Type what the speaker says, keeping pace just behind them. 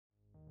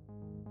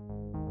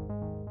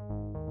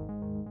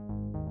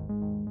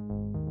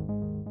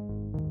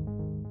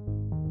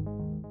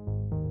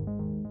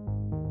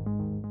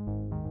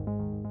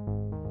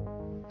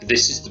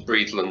This is the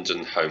Breathe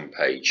London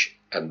homepage,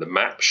 and the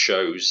map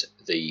shows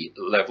the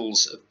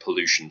levels of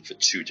pollution for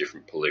two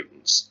different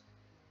pollutants,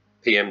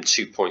 PM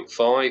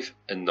 2.5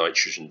 and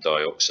nitrogen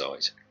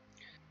dioxide.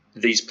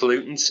 These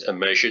pollutants are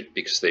measured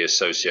because they are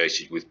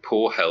associated with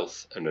poor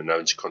health and are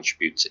known to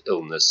contribute to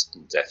illness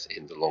and death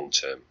in the long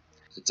term.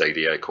 The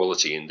Daily Air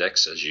Quality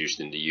Index, as used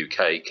in the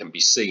UK, can be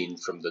seen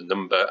from the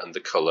number and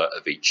the colour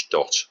of each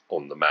dot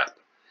on the map.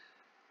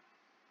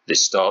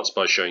 This starts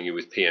by showing you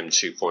with PM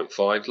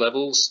 2.5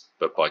 levels,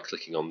 but by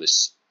clicking on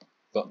this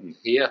button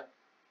here,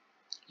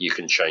 you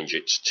can change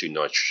it to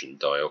nitrogen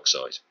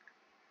dioxide.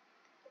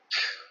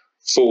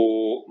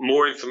 For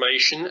more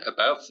information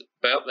about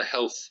the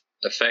health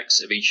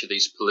effects of each of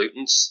these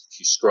pollutants, if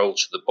you scroll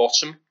to the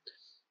bottom,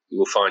 you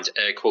will find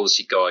Air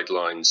Quality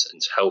Guidelines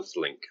and Health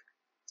Link.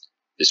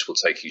 This will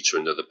take you to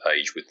another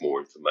page with more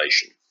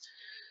information.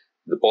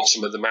 The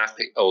bottom of the map,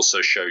 it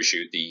also shows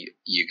you the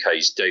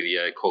UK's Daily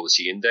Air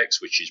Quality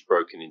Index, which is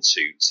broken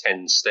into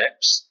 10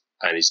 steps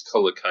and is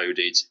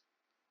colour-coded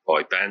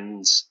by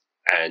bands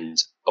and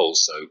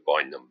also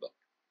by number.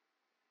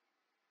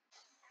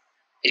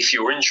 If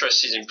you're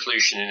interested in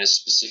pollution in a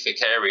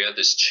specific area,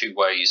 there's two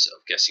ways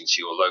of getting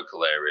to your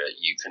local area.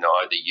 You can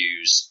either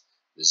use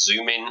the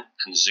zoom in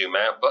and zoom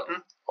out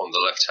button on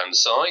the left-hand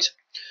side,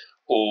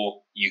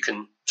 or you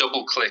can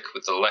double-click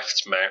with the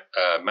left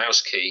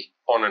mouse key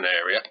on an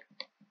area,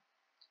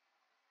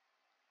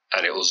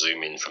 and it will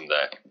zoom in from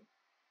there.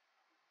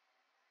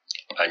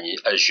 And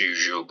as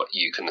usual, but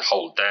you can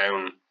hold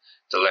down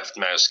the left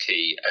mouse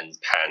key and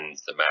pan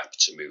the map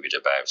to move it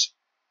about.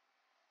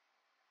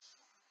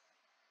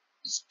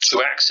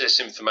 To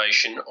access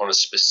information on a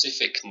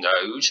specific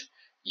node,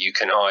 you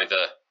can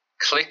either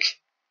click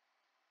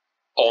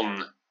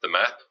on the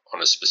map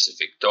on a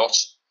specific dot,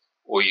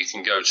 or you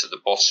can go to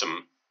the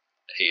bottom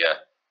here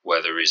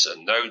where there is a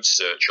node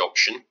search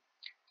option,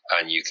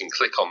 and you can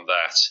click on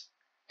that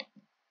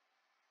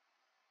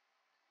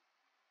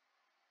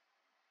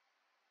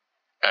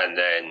and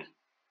then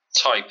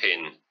type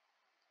in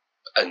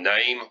a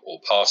name or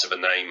part of a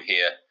name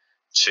here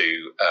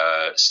to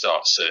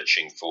start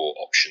searching for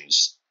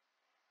options.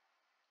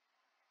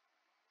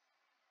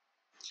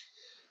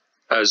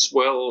 As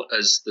well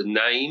as the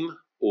name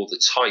or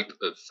the type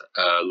of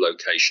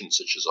location,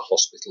 such as a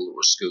hospital or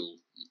a school,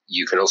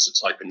 you can also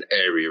type an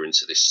area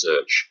into this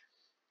search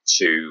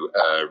to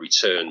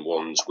return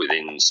ones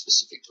within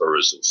specific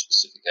boroughs or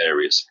specific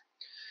areas.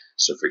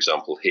 So, for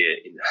example, here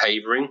in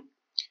Havering,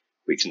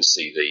 we can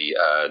see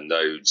the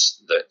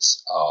nodes that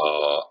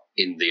are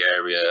in the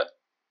area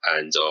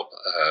and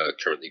are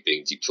currently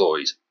being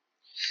deployed.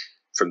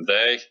 From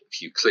there,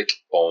 if you click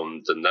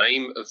on the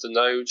name of the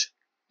node,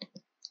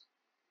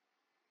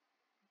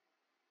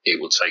 it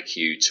will take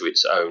you to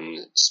its own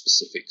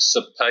specific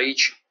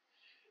subpage,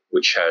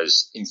 which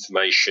has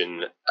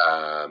information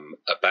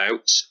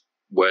about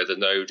where the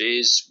node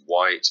is,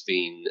 why it's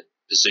been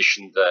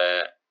positioned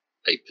there,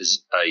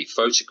 a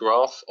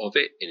photograph of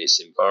it in its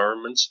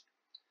environment,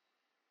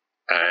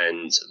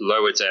 and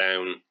lower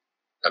down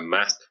a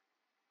map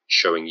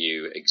showing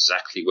you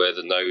exactly where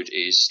the node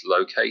is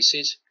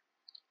located.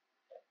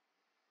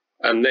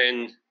 And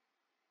then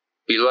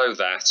below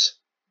that,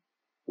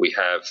 we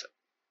have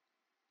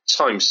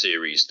time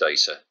series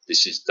data.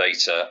 This is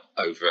data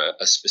over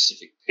a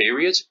specific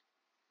period,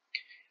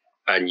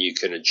 and you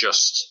can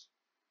adjust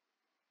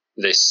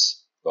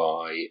this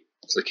by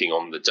clicking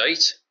on the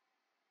date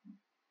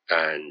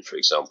and, for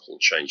example,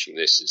 changing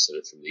this instead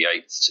of from the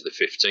 8th to the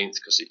 15th,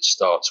 because it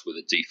starts with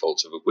a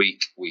default of a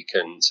week, we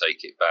can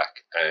take it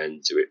back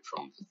and do it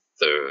from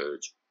the 3rd.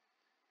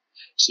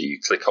 So you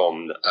click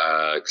on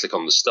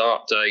the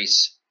start date,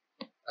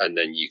 and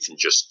then you can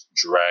just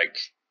drag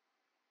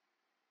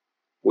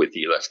with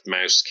the left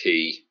mouse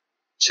key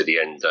to the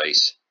end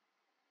date,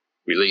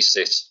 release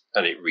it,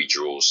 and it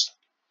redraws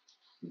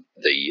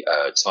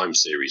the time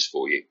series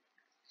for you.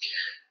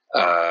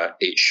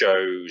 It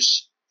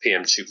shows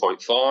PM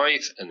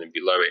 2.5 and then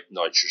below it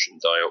nitrogen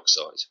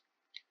dioxide.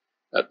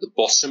 At the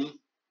bottom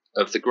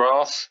of the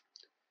graph,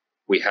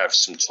 we have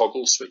some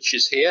toggle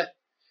switches here,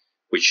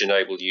 which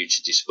enable you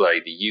to display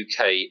the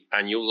UK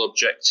annual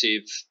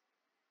objective,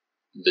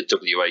 the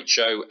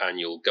WHO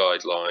annual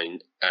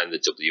guideline, and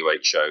the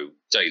WHO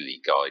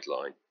daily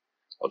guideline.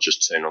 I'll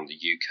just turn on the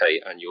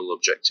UK annual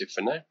objective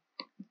for now.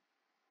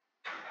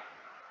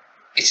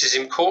 It is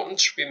important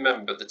to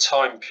remember the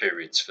time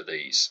periods for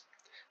these.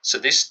 So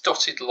this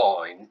dotted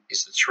line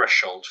is the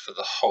threshold for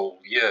the whole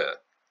year.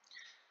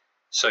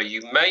 So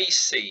you may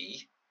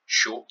see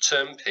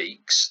short-term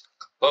peaks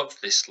above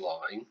this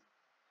line,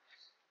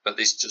 but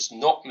this does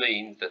not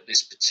mean that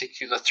this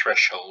particular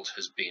threshold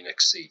has been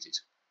exceeded.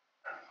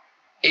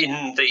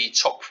 In the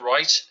top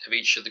right of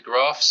each of the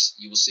graphs,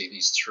 you will see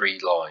these three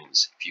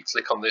lines. If you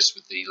click on this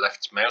with the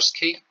left mouse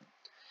key,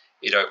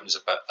 it opens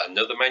up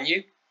another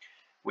menu,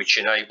 which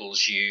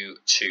enables you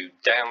to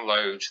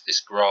download this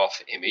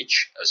graph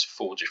image as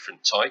 4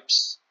 different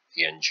types: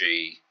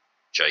 PNG,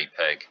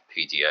 JPEG,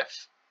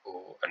 PDF,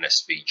 or an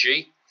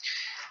SVG.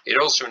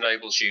 It also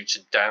enables you to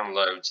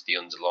download the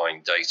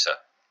underlying data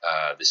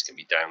This can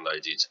be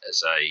downloaded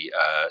as a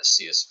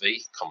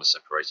CSV, comma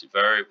separated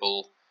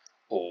variable,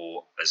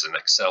 or as an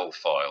Excel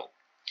file.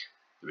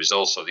 There is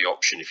also the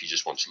option, if you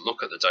just want to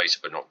look at the data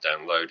but not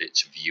download it,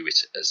 to view it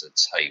as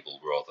a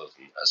table rather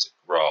than as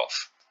a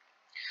graph.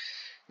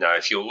 Now,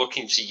 if you're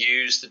looking to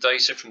use the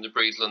data from the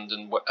Breed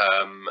London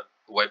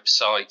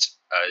website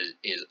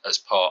as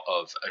part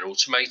of an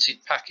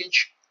automated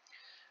package,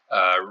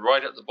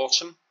 right at the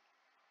bottom,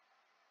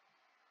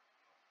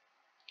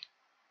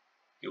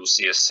 you'll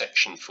see a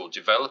section for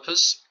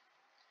developers,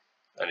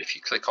 and if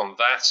you click on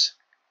that,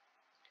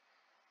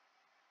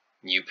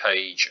 new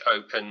page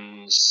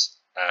opens,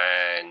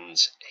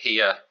 and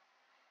here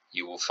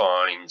you will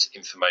find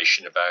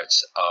information about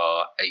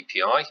our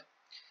API.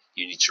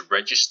 You need to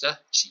register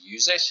to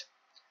use it,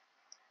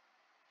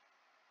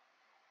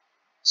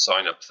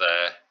 sign up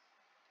there,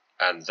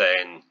 and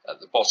then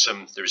at the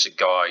bottom there is a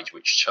guide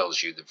which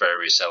tells you the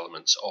various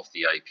elements of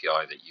the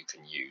API that you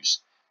can use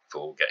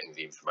for getting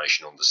the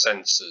information on the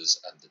sensors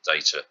and the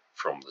data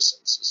from the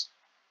sensors.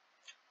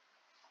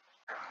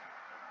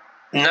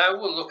 Now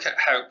we'll look at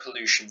how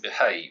pollution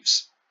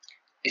behaves.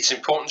 It's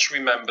important to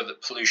remember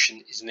that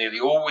pollution is nearly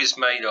always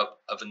made up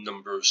of a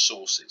number of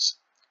sources.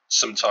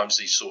 Sometimes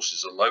these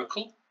sources are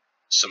local,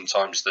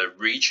 sometimes they're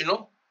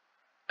regional,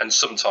 and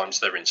sometimes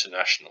they're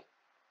international.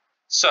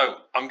 So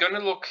I'm going to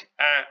look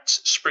at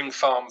Spring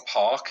Farm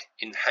Park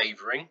in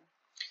Havering.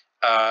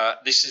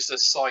 This is a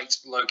site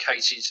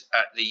located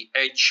at the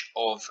edge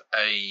of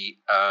a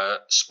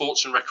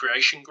sports and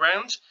recreation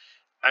ground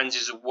and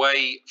is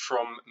away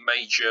from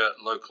major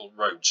local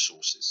road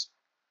sources.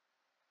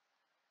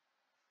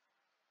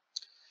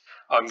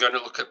 I'm going to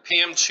look at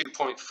PM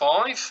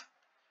 2.5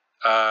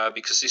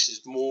 because this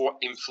is more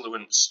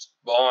influenced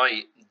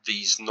by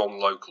these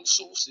non-local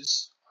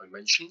sources I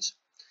mentioned.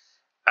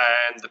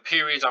 And the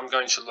period I'm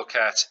going to look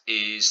at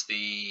is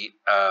the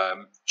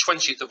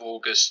 20th of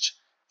August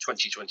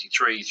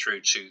 2023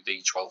 through to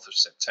the 12th of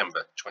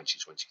September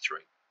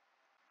 2023.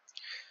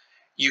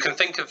 You can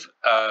think of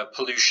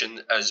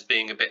pollution as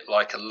being a bit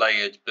like a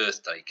layered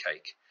birthday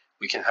cake.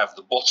 We can have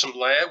the bottom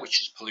layer,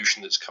 which is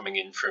pollution that's coming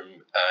in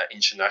from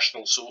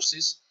international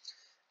sources,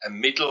 a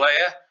mid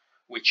layer,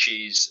 which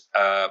is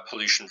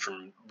pollution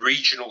from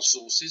regional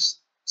sources,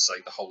 say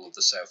the whole of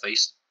the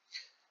southeast,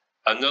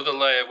 another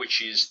layer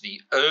which is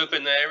the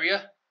urban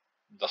area,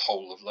 the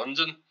whole of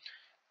London,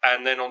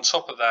 and then on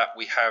top of that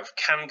we have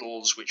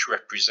candles which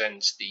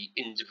represent the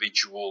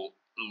individual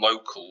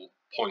local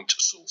point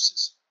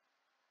sources.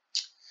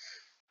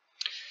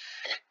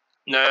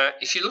 Now,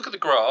 if you look at the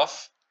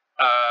graph,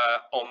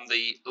 on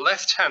the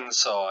left-hand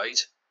side,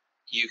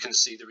 you can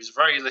see there is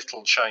very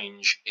little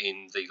change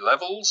in the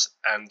levels,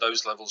 and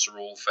those levels are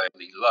all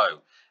fairly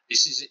low.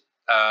 This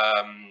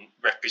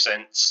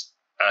represents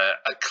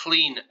a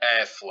clean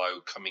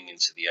airflow coming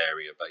into the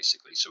area,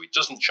 basically. So it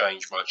doesn't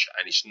change much,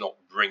 and it's not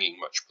bringing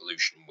much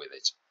pollution with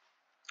it.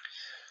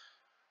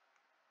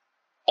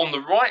 On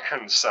the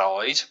right-hand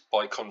side,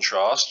 by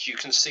contrast, you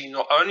can see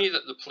not only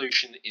that the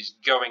pollution is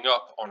going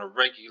up on a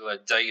regular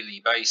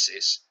daily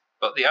basis,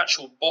 but the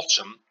actual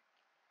bottom,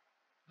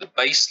 the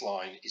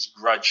baseline, is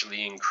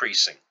gradually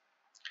increasing.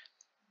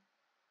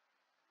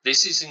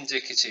 This is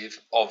indicative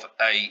of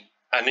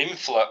an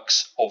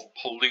influx of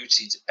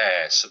polluted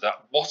air. So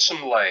that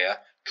bottom layer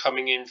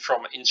coming in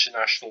from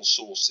international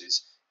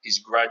sources is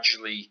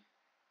gradually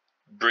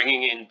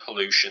bringing in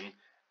pollution,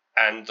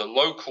 and the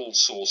local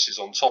sources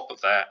on top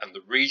of that and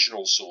the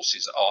regional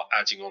sources are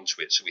adding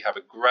onto it. So we have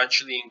a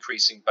gradually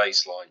increasing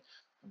baseline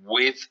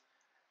with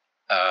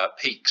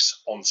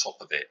peaks on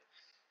top of it.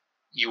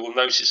 You will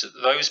notice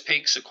that those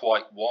peaks are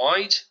quite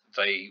wide.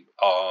 They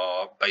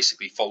are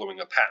basically following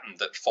a pattern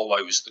that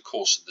follows the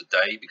course of the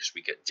day, because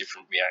we get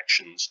different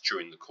reactions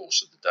during the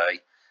course of the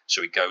day.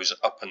 So it goes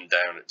up and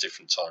down at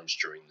different times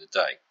during the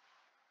day.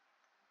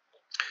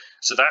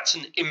 So that's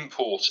an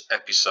import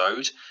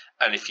episode.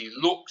 And if you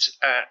looked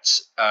at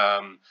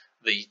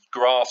the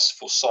graphs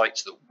for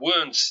sites that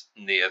weren't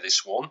near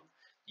this one,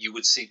 you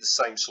would see the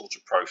same sort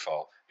of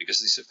profile,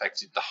 because this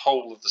affected the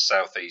whole of the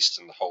southeast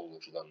and the whole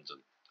of London,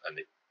 and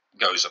it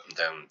goes up and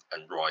down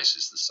and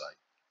rises the same.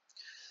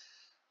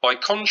 By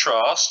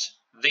contrast,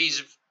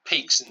 these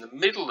peaks in the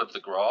middle of the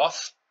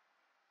graph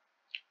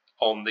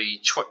on the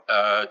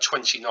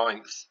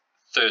 29th,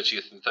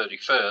 30th and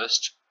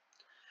 31st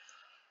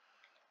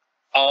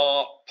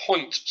are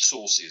point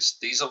sources.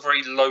 These are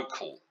very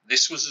local.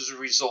 This was as a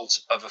result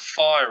of a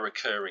fire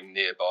occurring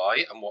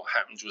nearby, and what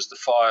happened was the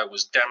fire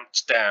was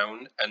damped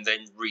down and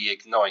then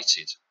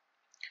reignited.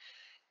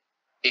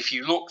 If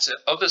you looked at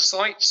other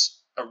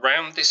sites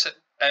around this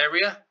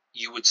area,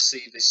 you would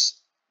see this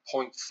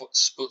point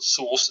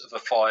source of a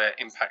fire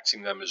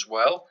impacting them as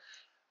well.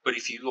 But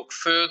if you look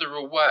further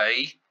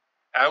away,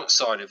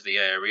 outside of the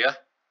area,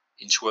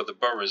 into other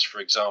boroughs, for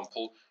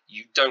example,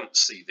 you don't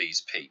see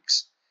these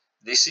peaks.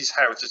 This is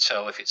how to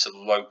tell if it's a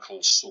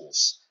local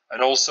source.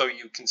 And also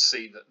you can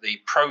see that the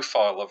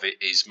profile of it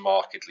is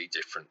markedly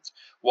different.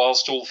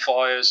 Whilst all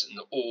fires and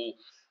all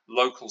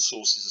local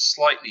sources are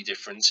slightly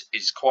different,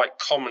 it's quite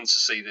common to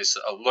see this,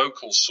 that a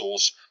local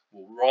source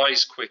will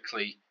rise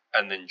quickly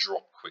and then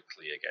drop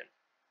quickly again.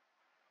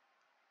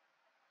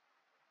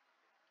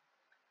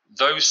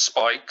 Those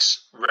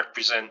spikes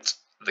represent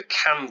the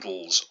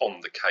candles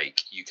on the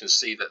cake. You can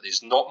see that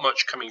there's not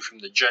much coming from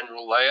the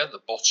general layer.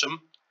 The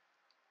bottom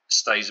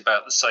stays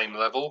about the same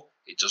level.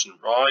 It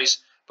doesn't rise,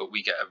 but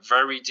we get a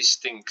very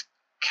distinct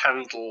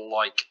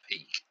candle-like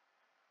peak.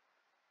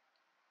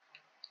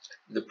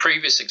 The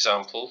previous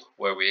example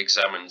where we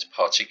examined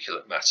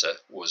particulate matter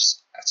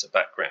was at a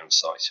background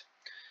site.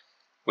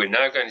 We're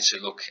now going to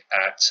look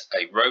at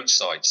a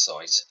roadside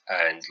site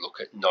and look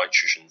at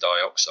nitrogen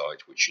dioxide,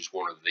 which is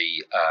one of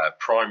the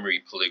primary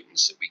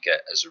pollutants that we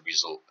get as a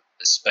result,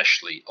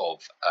 especially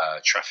of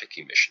traffic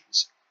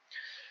emissions.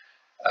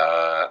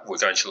 We're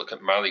going to look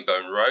at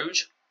Marylebone Road,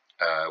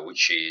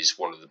 which is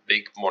one of the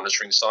big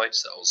monitoring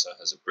sites that also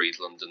has a Breed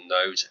London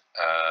node,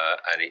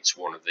 and it's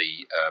one of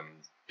the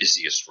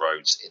busiest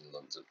roads in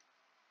London.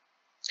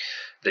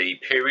 The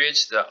period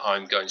that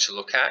I'm going to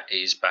look at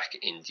is back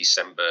in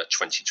December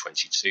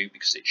 2022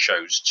 because it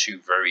shows two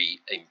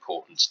very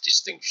important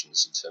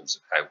distinctions in terms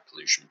of how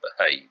pollution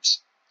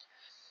behaves.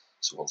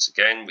 So once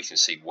again, we can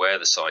see where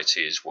the site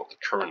is, what the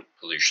current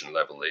pollution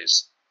level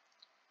is.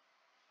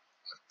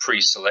 I've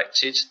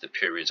pre-selected the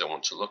period I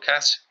want to look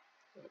at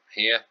up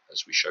here,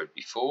 as we showed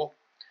before,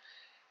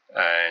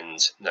 and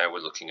now we're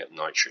looking at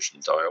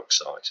nitrogen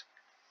dioxide.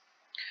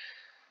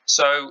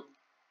 So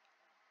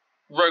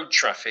road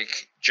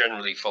traffic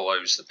generally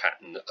follows the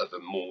pattern of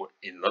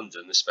in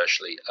London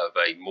especially, of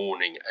a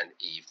morning and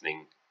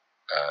evening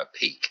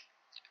peak.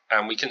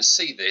 And we can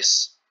see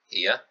this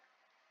here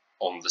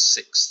on the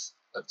 6th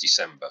of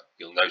December.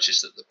 You'll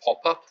notice that the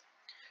pop-up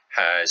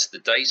has the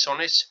date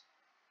on it,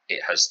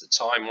 it has the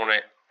time on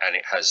it, and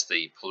it has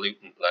the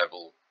pollutant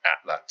level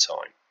at that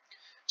time.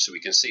 So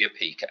we can see a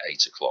peak at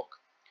 8 o'clock.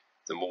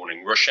 The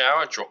morning rush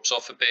hour drops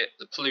off a bit,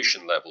 the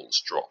pollution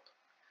levels drop.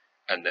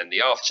 And then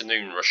the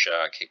afternoon rush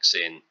hour kicks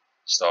in,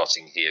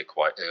 starting here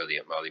quite early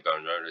at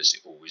Marylebone Road, as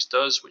it always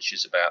does, which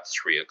is about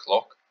 3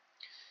 o'clock.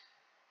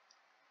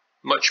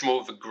 Much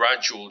more of a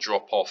gradual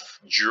drop off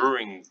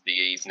during the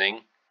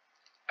evening,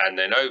 and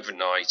then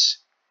overnight,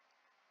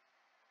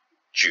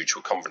 due to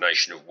a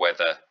combination of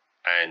weather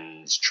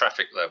and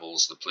traffic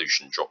levels, the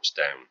pollution drops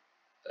down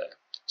there.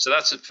 So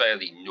that's a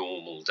fairly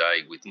normal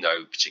day with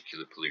no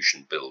particular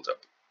pollution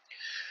build-up.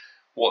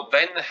 What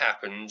then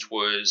happened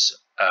was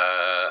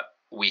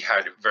we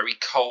had very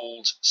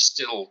cold,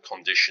 still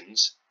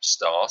conditions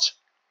start.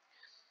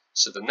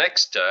 So the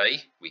next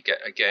day, we get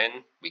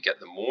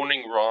the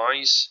morning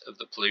rise of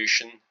the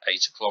pollution,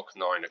 8 o'clock,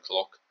 9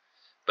 o'clock.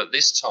 But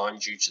this time,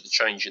 due to the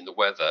change in the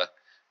weather,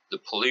 the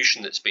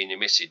pollution that's been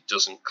emitted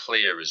doesn't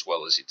clear as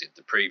well as it did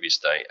the previous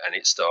day, and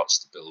it starts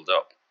to build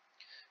up.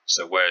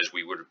 So whereas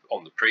we would have,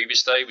 on the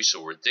previous day, we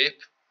saw a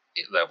dip,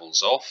 it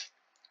levels off,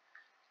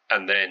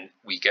 and then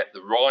we get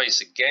the rise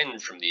again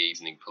from the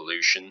evening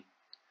pollution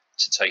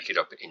to take it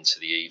up into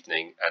the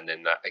evening, and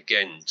then that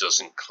again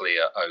doesn't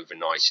clear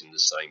overnight in the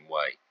same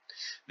way.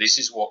 This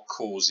is what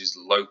causes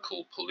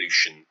local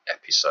pollution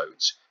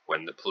episodes,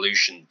 when the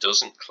pollution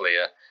doesn't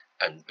clear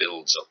and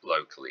builds up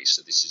locally.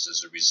 So this is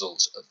as a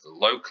result of the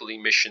local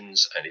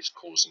emissions, and it's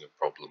causing a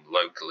problem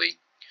locally.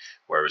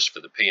 Whereas for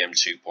the PM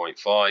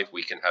 2.5,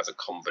 we can have a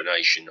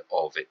combination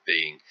of it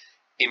being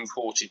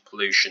imported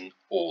pollution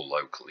or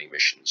local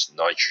emissions.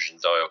 Nitrogen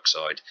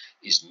dioxide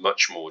is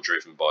much more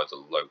driven by the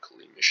local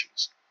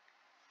emissions.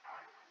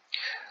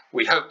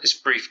 We hope this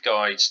brief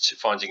guide to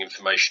finding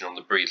information on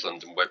the Breed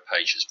London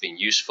webpage has been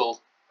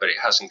useful, but it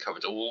hasn't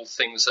covered all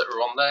things that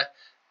are on there.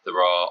 There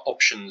are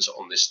options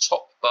on this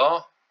top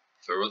bar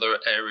for other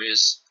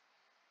areas,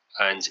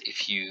 and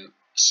if you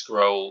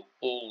scroll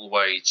all the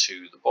way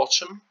to the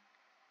bottom,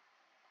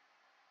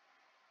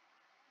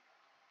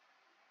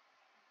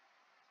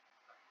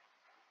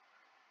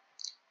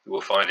 you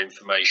will find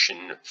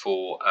information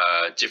for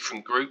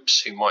different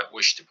groups who might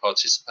wish to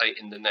participate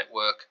in the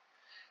network.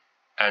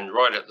 And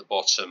right at the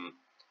bottom,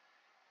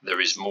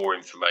 there is more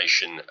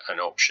information and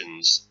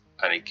options,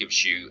 and it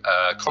gives you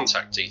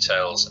contact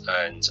details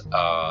and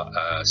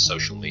our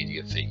social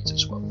media feed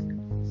as well.